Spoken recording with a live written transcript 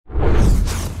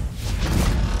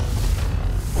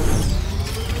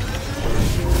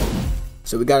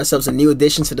So we got ourselves a new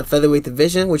addition to the featherweight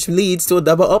division, which leads to a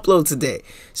double upload today.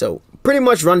 So pretty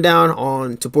much rundown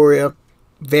on Topuria.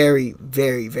 Very,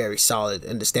 very, very solid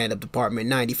in the stand-up department.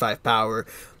 95 power,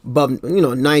 above,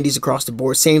 90s across the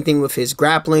board. Same thing with his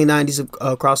grappling, 90s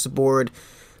across the board.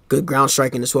 Good ground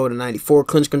striking as well to 94.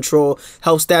 Clinch control,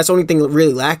 health stats. Only thing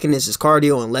really lacking is his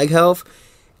cardio and leg health.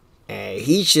 And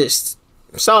he's just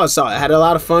solid. I had a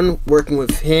lot of fun working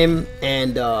with him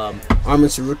and Armin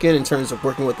Sarukin in terms of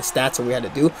working with the stats that we had to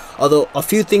do. Although a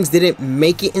few things didn't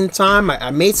make it in time.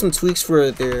 I made some tweaks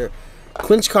for their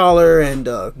clinch collar and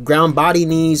ground body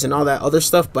knees and all that other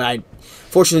stuff, but I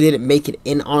fortunately didn't make it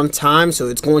in on time, so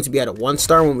it's going to be at a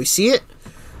 1-star when we see it.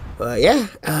 Yeah,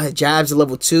 jabs are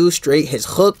level 2 straight. His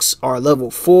hooks are level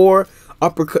 4.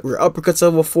 Uppercuts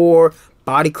level 4.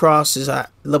 Body cross is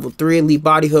at level 3. Lead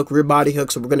body hook, rear body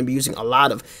hook. So we're going to be using a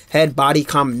lot of head body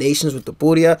combinations with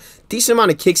Topuria. Decent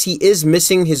amount of kicks. He is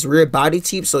missing his rear body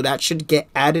teep, so that should get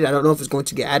added. I don't know if it's going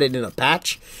to get added in a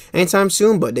patch anytime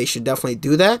soon, but they should definitely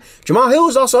do that. Jamal Hill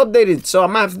is also updated, so I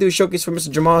might have to do a showcase for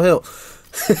Mr. Jamal Hill.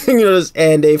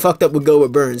 And they fucked up with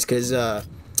Gilbert Burns because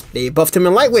they buffed him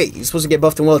in lightweight. He's supposed to get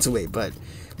buffed in welterweight, but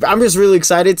I'm just really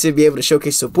excited to be able to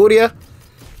showcase Topuria.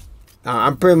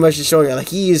 I'm pretty much just showing you, like,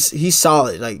 he's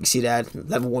solid. Like, you see that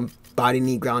level 1 body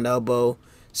knee, ground elbow.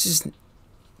 It's just,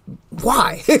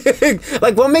 why?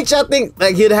 Like, what makes y'all think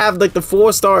like he'd have like the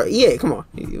 4-star? Yeah, come on.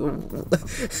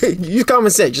 Use common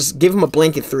sense. Just give him a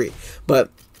blanket 3. But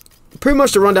pretty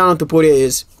much the rundown on Topuria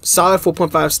is solid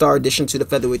 4.5-star addition to the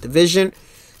featherweight division.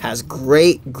 Has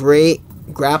great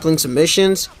grappling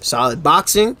submissions, solid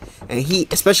boxing, and he,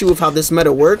 especially with how this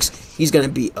meta works, he's going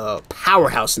to be a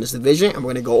powerhouse in this division, and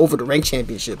we're going to go over the rank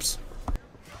championships.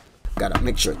 Gotta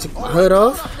make sure to take my hood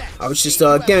off. I was just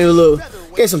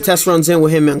getting some test runs in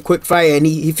with him in quick fight, and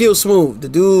he feels smooth. The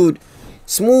dude,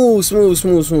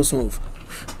 smooth.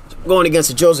 Going against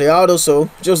a Jose Aldo,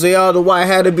 so Jose Aldo, why I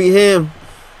had to beat him.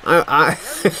 I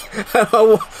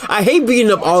hate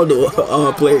beating up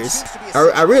Aldo players.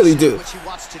 I really do.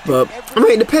 But I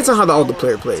mean, it depends on how the Aldo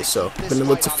player plays. So I'm gonna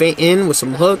look to feint in with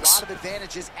some hooks.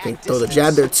 Can throw the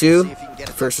jab there too.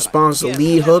 First response, the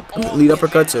lead hook, lead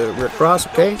uppercut to rear cross.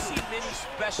 Okay,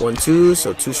 1-2,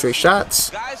 so 2 straight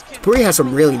shots. Topuria has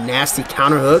some really nasty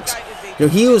counter hooks.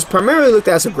 He was primarily looked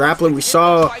at as a grappler. We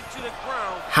saw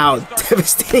how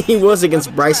devastating he was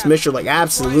against Bryce Mitchell. Like,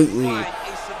 absolutely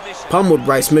pummeled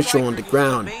Bryce Mitchell on the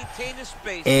ground.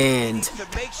 And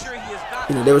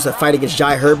there was a fight against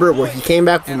Jai Herbert where he came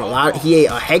back from he ate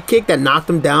a head kick that knocked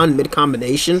him down mid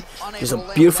combination. There's a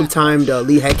beautifully timed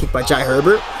lead head kick by Jai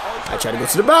Herbert. I tried to go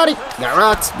to the body, got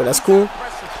rocked, but that's cool.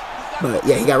 But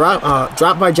yeah, he got rocked,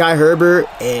 dropped by Jai Herbert,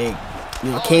 and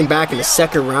came back in the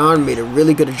 2nd round, made a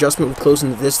really good adjustment with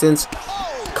closing the distance,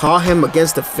 caught him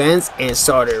against the fence, and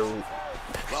started.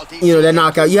 That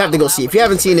knockout, you have to go see. If you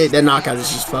haven't seen it, that knockout is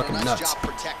just fucking nuts.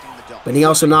 But he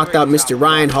also knocked out Mr.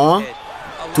 Ryan Hall.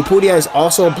 Topuria is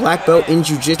also a black belt in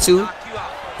jiu-jitsu,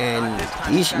 and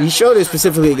he showed it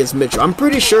specifically against Mitchell. I'm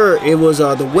pretty sure it was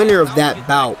the winner of that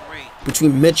bout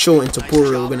between Mitchell and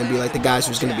Topuria were going to be like the guys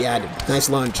who's going to be added. Nice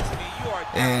lunge.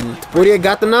 And Topuria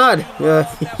got the nod.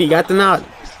 He got the nod.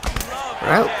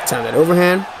 Alright, time that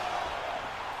overhand.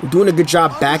 We're doing a good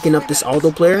job backing up this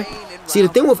Aldo player. See, the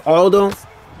thing with Aldo,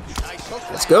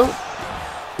 let's go.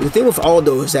 The thing with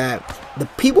Aldo is that the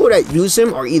people that use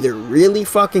him are either really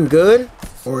fucking good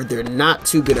or they're not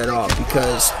too good at all,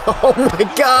 because, oh my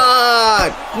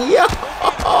god, yo,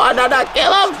 how did I not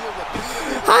kill him?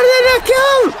 How did I not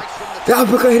kill him? The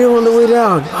uppercut hit him on the way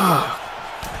down. Oh,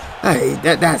 hey,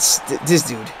 that's this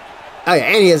dude. Oh yeah,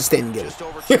 and he has a standing getter.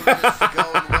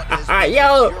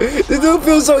 Yo, this dude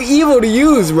feels so evil to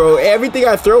use, bro. Everything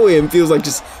I throw at him feels like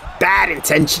just bad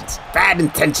intentions.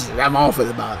 I'm all for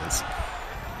the balance.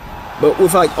 But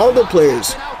with like all the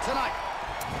players,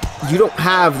 you don't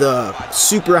have the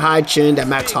super high chin that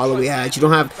Max Holloway has. You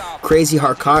don't have crazy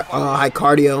high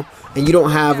cardio, and you don't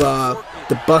have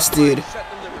the busted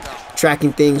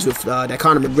tracking things with that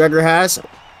Conor McGregor has.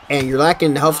 And you're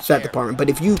lacking the health stat department. But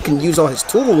if you can use all his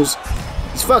tools,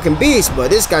 he's fucking beast. But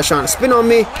this guy's trying to spin on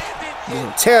me,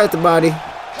 tear at the body.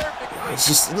 He's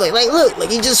just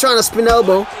look, he's just trying to spin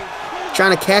elbow,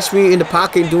 trying to catch me in the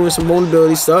pocket, doing some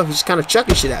vulnerability stuff. He's just kind of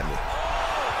chucking shit at me.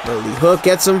 Early hook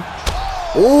gets him.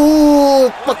 Ooh,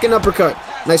 fucking uppercut.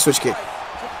 Nice switch kick.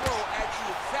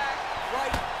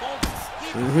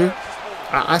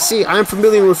 I see. I am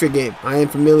familiar with your game.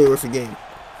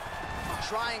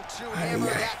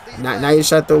 Now you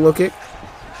shot the low kick.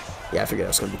 Yeah, I figured that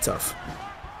was gonna be tough.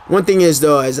 One thing is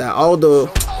though, is that Aldo,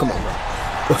 come on,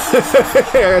 bro.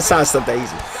 That's not stuff that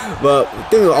easy. But the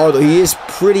thing with Aldo, he is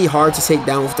pretty hard to take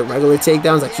down with the regular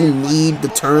takedowns. Like, you need the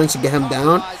turns to get him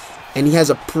down, and he has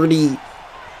a pretty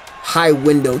high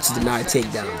window to deny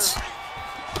takedowns.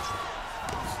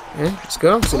 Okay, let's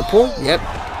go. See the pull? Yep.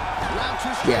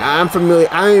 Yeah, I'm familiar.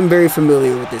 I am very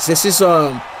familiar with this. This is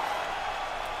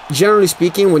generally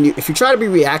speaking, if you try to be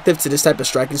reactive to this type of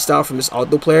striking style from this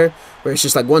Aldo player, where it's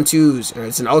just like 1-2s, or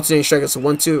it's an alternating strike, it's a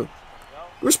 1-2.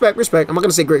 Respect. I'm not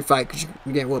gonna say great fight because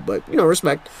you can't win, but you know,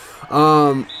 respect.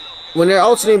 When they're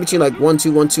alternating between like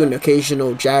 1-2, 1-2, and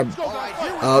occasional jab,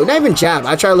 not even jab.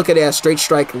 I try to look at it as straight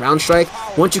strike, round strike.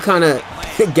 Once you kind of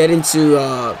get into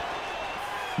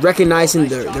recognizing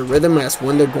the rhythm as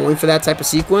when they're going for that type of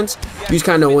sequence, you just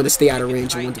kind of know when to stay out of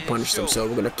range and when to punish them. So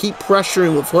we're gonna keep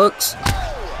pressuring with hooks.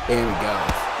 There we go.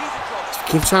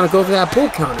 Keep trying to go for that pull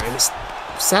counter, and it's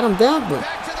sat him down, but.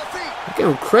 Give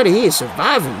him credit, he is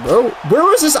surviving, bro. Where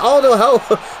was this Aldo hell?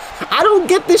 I don't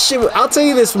get this shit. I'll tell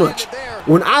you this much.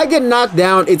 When I get knocked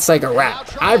down, it's like a wrap.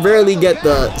 I rarely get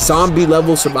the zombie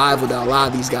level survival that a lot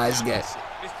of these guys get.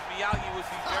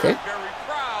 Okay.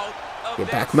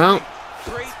 Get back mount.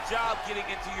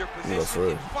 Go for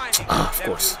it. Of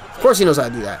course. Of course he knows how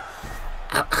to do that.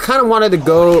 I kind of wanted to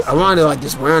go. I wanted to like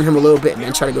just round him a little bit and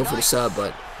then try to go for the sub,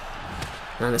 but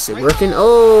not necessarily working.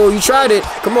 Oh, you tried it.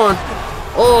 Come on.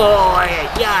 Oh,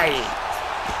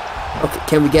 yeah. Okay,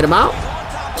 can we get him out?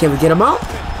 Can we get him out?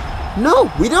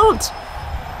 No, we don't.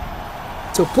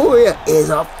 Topuria is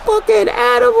a fucking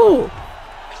animal.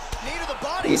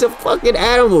 He's a fucking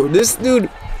animal. This dude,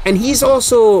 and he's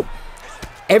also,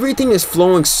 everything is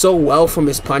flowing so well from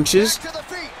his punches.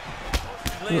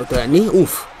 Look at that knee.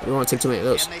 Oof. We don't want to take too many of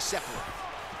those.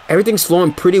 Everything's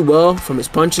flowing pretty well from his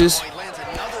punches.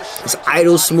 His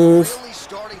idle smooth.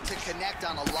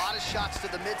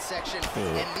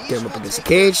 Get him up against the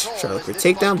cage, try to look for a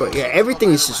takedown, but yeah,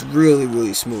 everything is just really,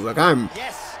 really smooth. Like, I'm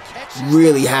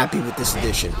really happy with this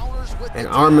addition. And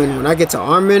Armin, when I get to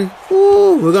Armin,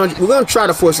 ooh, we're gonna try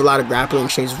to force a lot of grappling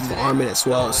exchanges with Armin as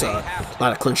well as a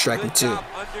lot of clinch striking too.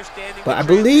 But I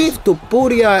believe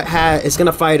Topuria is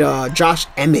gonna fight Josh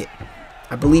Emmett.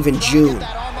 I believe in June.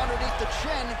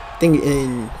 I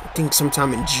think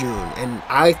sometime in June, and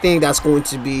I think that's going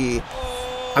to be.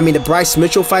 I mean, the Bryce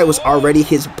Mitchell fight was already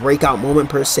his breakout moment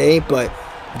per se, but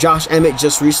Josh Emmett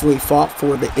just recently fought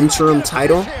for the interim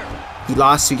title. He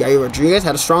lost to Yair Rodriguez,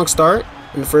 had a strong start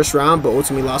in the first round, but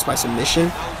ultimately lost by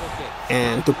submission.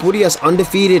 And Topuria is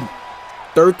undefeated,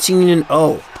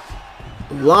 13-0.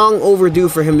 Long overdue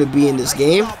for him to be in this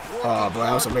game. Oh, but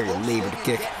that was a very labored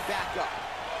kick.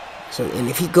 So, and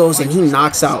if he goes and he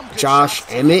knocks out Josh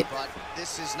Emmett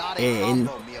in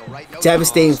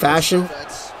devastating fashion,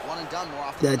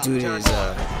 that dude is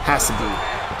has to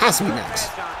be next,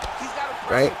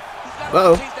 right?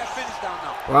 Uh-oh.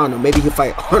 Well, I don't know. Maybe he'll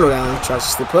fight Arnold Allen. Tries to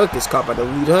slip hook. Gets caught by the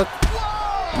lead hook.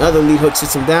 Another lead hook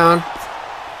sits him down.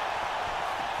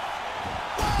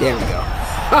 There we go.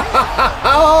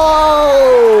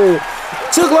 Oh!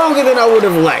 Took longer than I would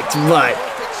have liked, but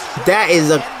that is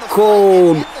a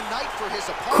cold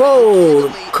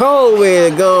way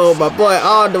to go, my boy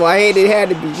Aldo. I hate it had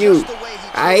to be you.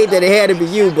 I hate that it had to be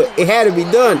you, but it had to be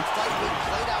done.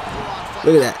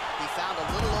 Look at that.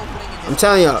 I'm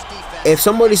telling y'all, if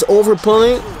somebody's over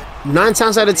pulling, 9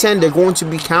 times out of 10, they're going to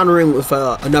be countering with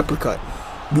an uppercut.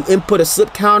 You input a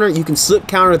slip counter, you can slip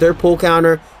counter their pull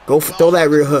counter, throw that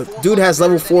rear hook. Dude has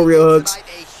level 4 rear hooks.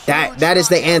 That is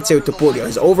the answer to Topuria.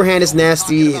 His overhand is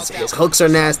nasty, his hooks are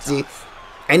nasty.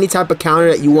 Any type of counter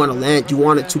that you want to land, you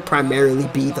want it to primarily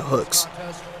be the hooks.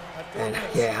 And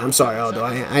yeah, I'm sorry, Aldo.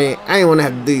 I ain't want to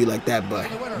have to do you like that, but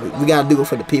we gotta do it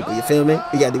for the people. You feel me?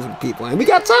 We gotta do it for the people, and we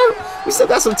got time. We still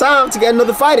got some time to get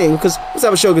another fight in, because let's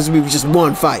have a show because we just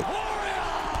one fight.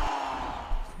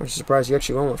 I'm surprised you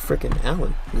actually went with freaking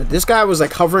Allen. This guy was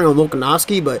like hovering on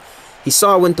Volkanovski, but he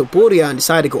saw it went to Topuria and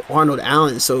decided to go Arnold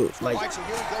Allen. So like,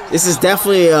 this is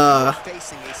definitely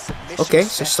okay.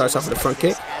 So she starts off with a front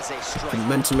kick. You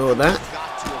meant to know that.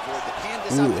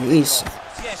 Ooh, and he's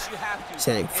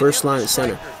standing first line of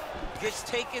center.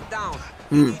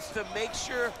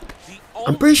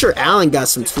 I'm pretty sure Allen got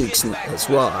some tweaks as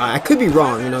well. I could be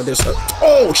wrong. You know, there's a,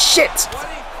 oh shit!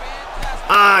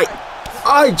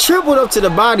 I tripled up to the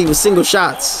body with single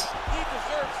shots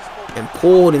and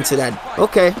pulled into that.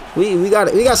 Okay, we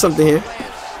got something here.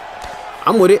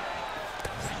 I'm with it.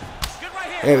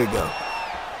 There we go.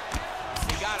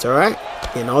 It's all right.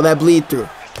 Getting all that bleed through.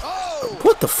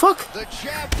 What the fuck?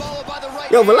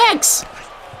 Yo, relax.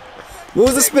 What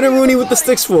was the spinner Rooney with the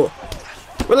sticks for?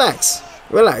 Relax.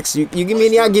 Relax. You give me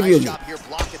any, I'll give you any.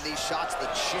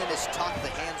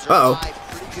 Uh-oh.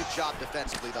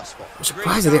 I'm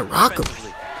surprised they didn't rock him.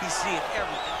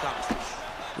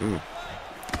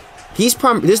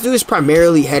 This dude is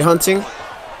primarily headhunting.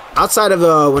 Outside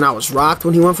of when I was rocked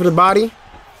when he went for the body,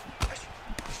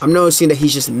 I'm noticing that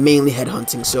he's just mainly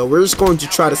headhunting. So we're just going to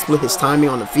try to split his timing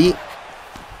on the feet.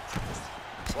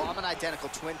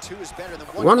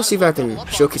 I want to see if I can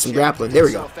showcase some grappling. There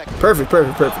we go. Perfect. Try to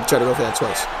go for that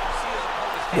twice.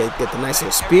 Get the nice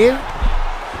little spear.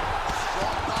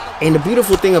 And the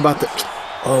beautiful thing about the...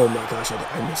 Oh my gosh,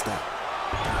 I missed that.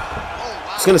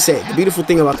 I was going to say, the beautiful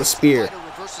thing about the spear,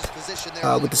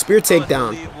 with the spear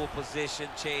takedown,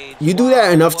 you do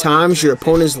that enough times, your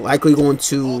opponent's likely going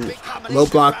to low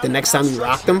block the next time you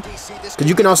rock them. Because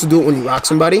you can also do it when you rock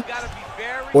somebody.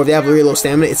 Or if they have really low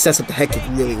stamina, it sets up the head kick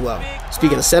really well.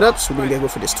 Speaking of setups, we're going to go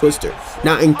for this twister.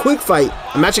 Now, in Quick Fight,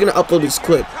 I'm actually going to upload this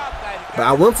clip. But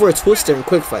I went for a twister in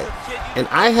Quick Fight. And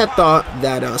I had thought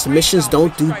that submissions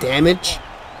don't do damage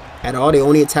at all. They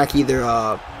only attack either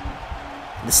the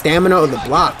stamina or the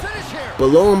block. But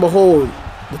lo and behold,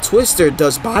 the twister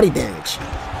does body damage.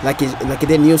 Like it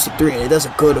did in UFC 3. And it does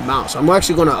a good amount. So I'm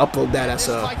actually going to upload that as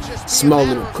a small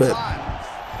little clip.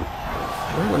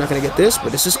 Well, we're not going to get this,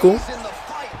 but this is cool.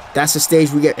 That's the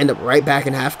stage we end up right back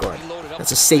in half guard.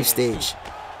 That's a safe stage.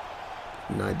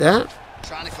 Deny that.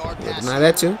 Yeah, deny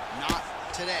that too.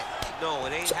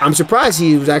 So I'm surprised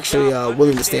he was actually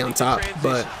willing to stay on top.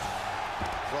 But,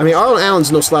 I mean, Arlen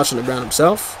Allen's no slouch on the ground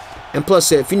himself. And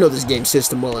plus, if you know this game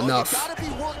system well enough,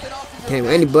 can't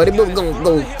with anybody, but we're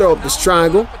going to throw up this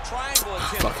triangle.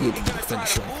 Oh, fuck, he didn't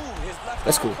finish it.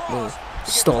 That's cool. We'll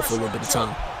stall for a little bit of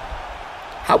time.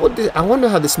 I wonder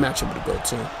how this matchup would go,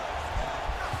 too.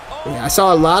 Yeah, I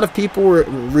saw a lot of people were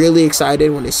really excited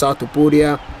when they saw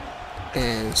Topuria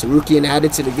and Sarukian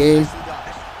added to the game.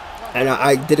 And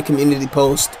I did a community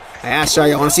post. I asked y'all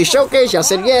want to see showcase? Y'all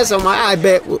said yes. On I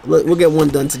bet we'll get one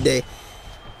done today.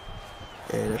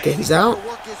 And okay, he's out.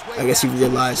 I guess he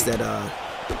realized that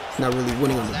he's not really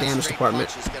winning on the damage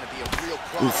department.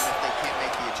 Oof.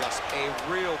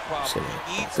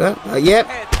 Yep.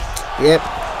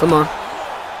 Come on.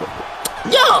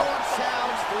 Yo!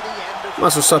 Might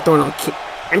as well start throwing on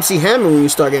MC Hammer when you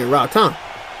start getting rocked, huh?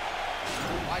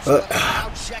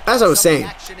 As I was saying,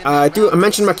 I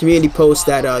mentioned in my community post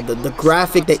that the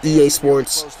graphic that EA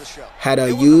Sports had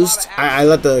used, I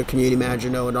let the community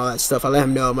manager know and all that stuff. I let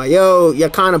him know. I'm like, yo, you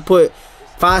kind of put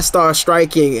 5-star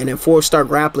striking and then 4-star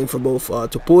grappling for both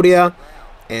Topuria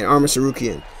and Arman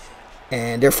Sarukian.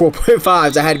 And they're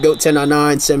 4.5s. I had Goat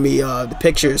 1099 send me the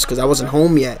pictures because I wasn't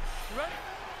home yet.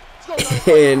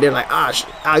 And they're like,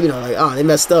 they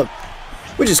messed up,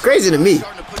 which is crazy to me,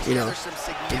 you know.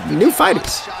 New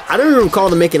fighters. I don't even recall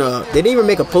them making they didn't even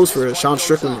make a post for Sean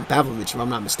Strickland and Pavlovich, if I'm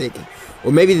not mistaken,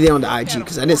 or maybe they did on the IG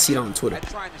because I didn't see it on Twitter.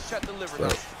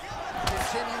 But,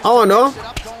 oh no,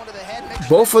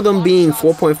 both of them being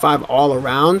 4.5 all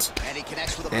around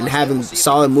and having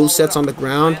solid movesets on the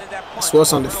ground as well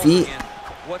as on the feet,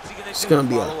 it's gonna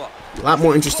be a lot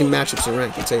more interesting matchups in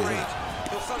rank, I tell you that.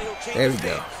 There we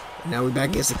go. Now we're back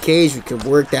against the cage. We can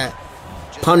work that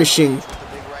punishing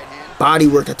body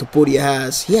work that Topuria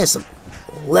has. He has some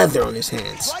leather on his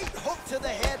hands.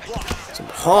 Some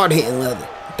hard-hitting leather.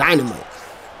 Dynamite.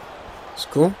 It's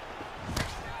cool.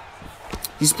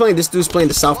 This dude's playing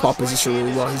the southpaw position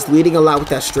really well. He's leading a lot with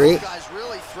that straight. He's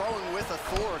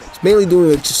mainly doing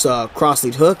it just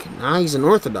cross-lead hook. Nah, he's an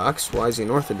orthodox. Why is he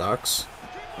an orthodox?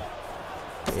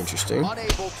 Interesting.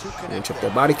 And trip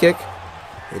that body kick.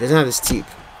 He doesn't have his teep.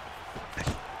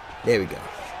 There we go.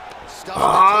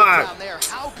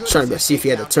 Trying to see if he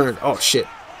had a turn. Oh shit.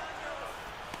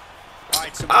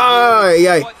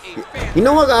 Yeah. You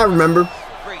know what I remember?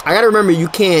 I gotta remember you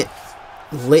can't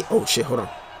lay. Oh shit, hold on.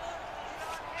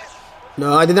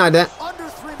 No, I denied that.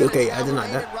 Okay, I denied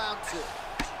that.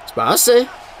 That's what I say.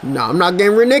 No, I'm not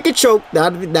getting rear naked choke.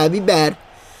 That'd be bad.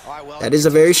 That is a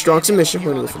very strong submission.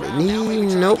 We're gonna go for the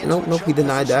knee. Nope. He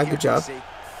denied that. Good job.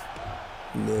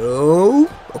 No.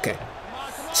 Okay.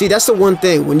 See, that's the one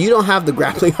thing. When you don't have the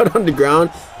grappling hook on the ground,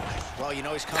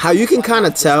 how you can kind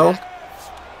of tell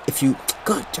if you...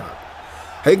 Good job.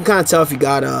 How you can kind of tell if you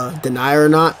got a denier or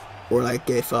not, or like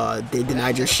if they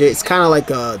denied your shit. It's kind of like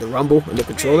the rumble in the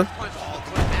controller.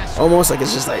 Almost like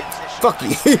it's just like, fuck you.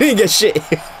 You didn't get shit.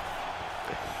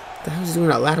 What the hell is he doing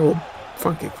that lateral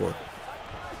front kick for?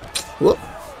 Whoop.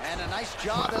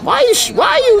 Why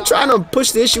are you trying to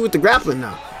push the issue with the grappling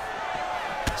now?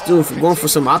 Going for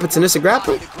some opportunistic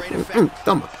grappling?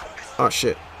 Dumb. Oh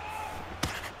shit.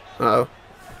 Uh-oh.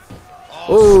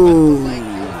 Oh.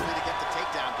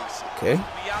 Okay.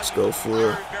 Let's go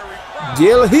for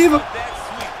De La Hiva.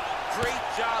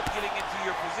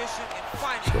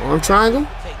 Let's go on triangle.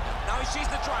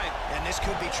 This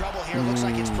could be trouble here. Looks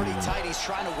like it's pretty tight. He's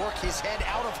trying to work his head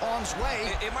out of harm's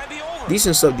way. It might be over.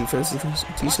 Decent sub defense.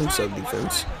 Decent sub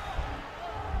defense.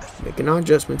 Making our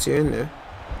adjustments here and there.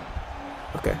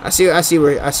 Okay, I see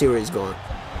where he's going.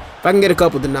 If I can get a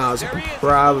couple denials, I can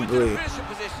probably.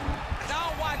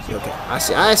 Okay,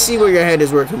 I see where your head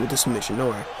is working with the submission. Don't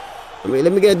worry.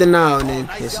 Let me get a denial, and then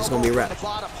this is gonna be a wrap.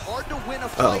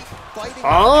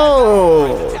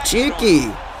 Oh,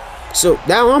 cheeky. So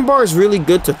that armbar is really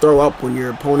good to throw up when your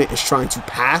opponent is trying to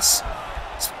pass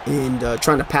and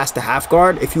trying to pass the half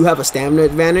guard. If you have a stamina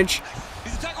advantage,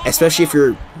 especially if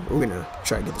you're, we're gonna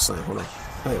try to get the slam. Hold on.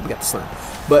 Oh yeah, we got the slam.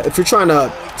 But if you're trying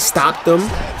to stop them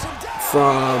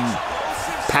from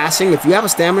passing, if you have a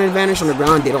stamina advantage on the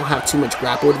ground, they don't have too much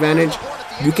grapple advantage.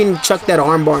 You can chuck that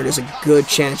armbar, and there's a good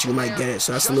chance you might get it.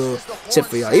 So that's a little tip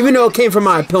for y'all. Even though it came from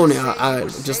my opponent, I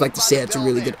just like to say it's a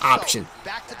really good option.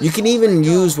 You can even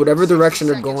use whatever direction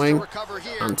they're going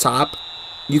on top.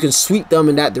 You can sweep them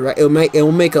in that direction.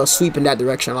 It'll make a sweep in that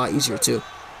direction a lot easier too.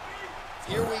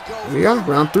 Here we go,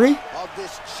 round 3.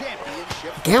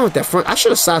 Again with that front, I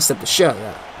should have sidestepped the shot.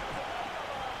 Yeah.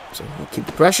 So we'll keep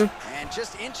the pressure.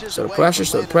 So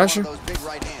the pressure.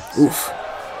 Oof.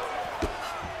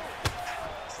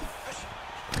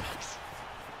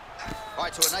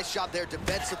 So a nice job there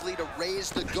defensively to raise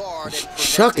the guard.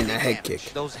 Chucking that head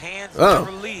kick. Those hands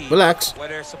relax. Where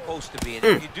they're supposed to be. And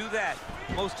if you do that,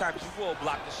 most times you will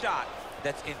block the shot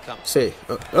that's incoming. See.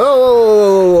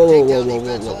 Whoa,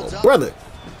 brother.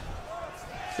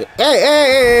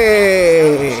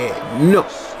 Hey. No.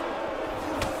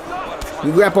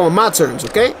 You grab on my terms,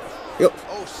 okay? Yo.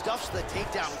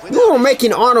 You're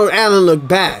making Arnold Allen look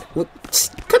bad.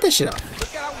 Cut that shit out.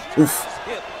 Oof.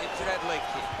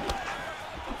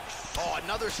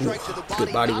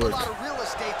 Good body work.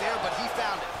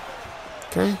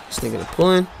 Okay, he's thinking of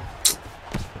pulling.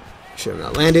 Should have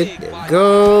not landed. There we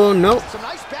go. Nope.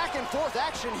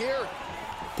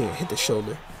 Damn, hit the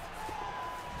shoulder.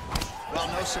 Well,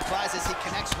 no surprises. He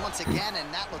connects once again,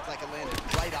 and that looked like it landed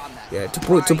right on that. Yeah,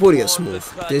 Topuria is smooth.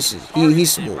 This is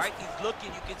he's smooth.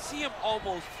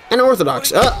 And orthodox.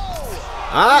 Te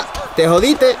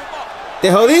jodite. Te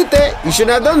jodite. You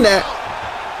shouldn't have done that.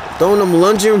 Throwing them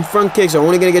lunging front kicks are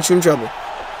only gonna get you in trouble.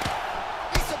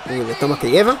 Le toma que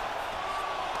lleva.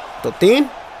 Totin.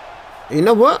 You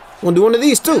know what? We'll do one of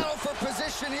these too.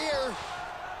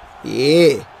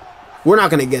 Yeah. We're not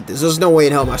gonna get this. There's no way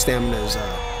in hell my stamina is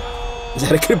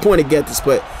at a good point to get this.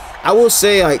 But I will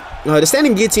say, like, the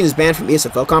standing guillotine is banned from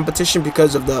ESFL competition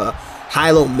because of the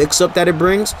high-low mix-up that it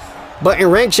brings. But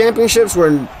in ranked championships,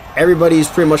 where everybody's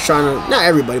pretty much trying to, not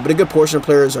everybody, but a good portion of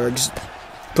players are just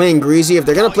playing greasy. If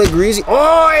they're gonna play greasy, no,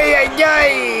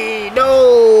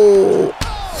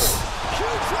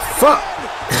 fuck.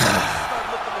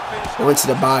 I went to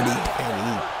the body,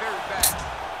 and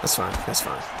that's fine. That's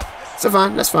fine.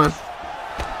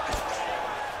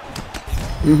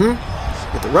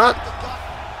 Get the rock.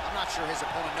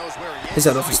 His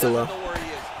head off is still low.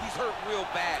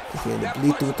 He's gonna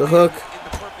bleed through with the hook.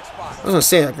 I was gonna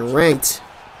say, like, in ranked,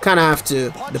 kind of have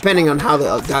to, depending on how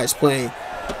the guy's playing.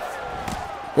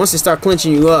 Once they start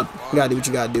clinching you up, you gotta do what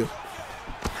you gotta do.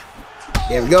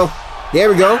 There we go.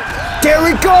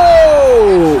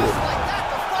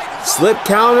 Slip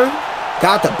counter,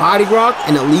 got the body rock,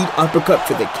 and a lead uppercut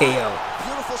for the KO.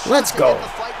 Let's go.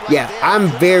 Yeah, I'm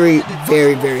very,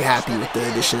 very, very happy with the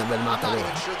addition of El Matador.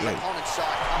 Like,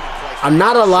 I'm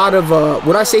not a lot of,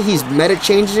 would I say he's meta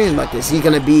changing? Like, is he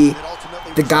gonna be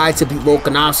the guy to beat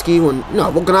Volkanovski? No,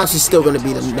 Volkanovski's still gonna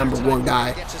be the #1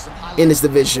 guy in this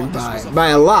division by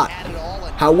a lot.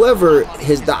 However,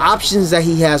 the options that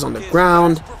he has on the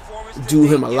ground do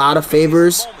him a lot of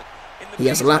favors. He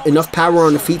has enough power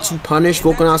on the feet to punish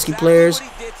Volkanovski players.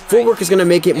 Footwork is going to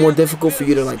make it more difficult for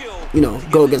you to, like,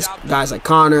 go against guys like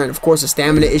Connor, and of course a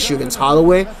stamina issue against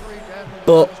Holloway.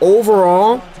 But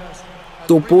overall,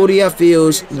 Topuria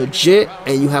feels legit,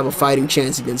 and you have a fighting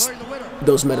chance against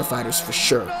those meta fighters for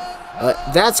sure.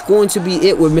 That's going to be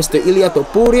it with Mr. Ilia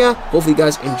Topuria. Hopefully you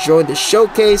guys enjoyed the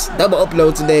showcase. Double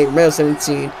upload today, Rail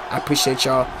 17. I appreciate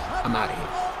y'all. I'm out of here.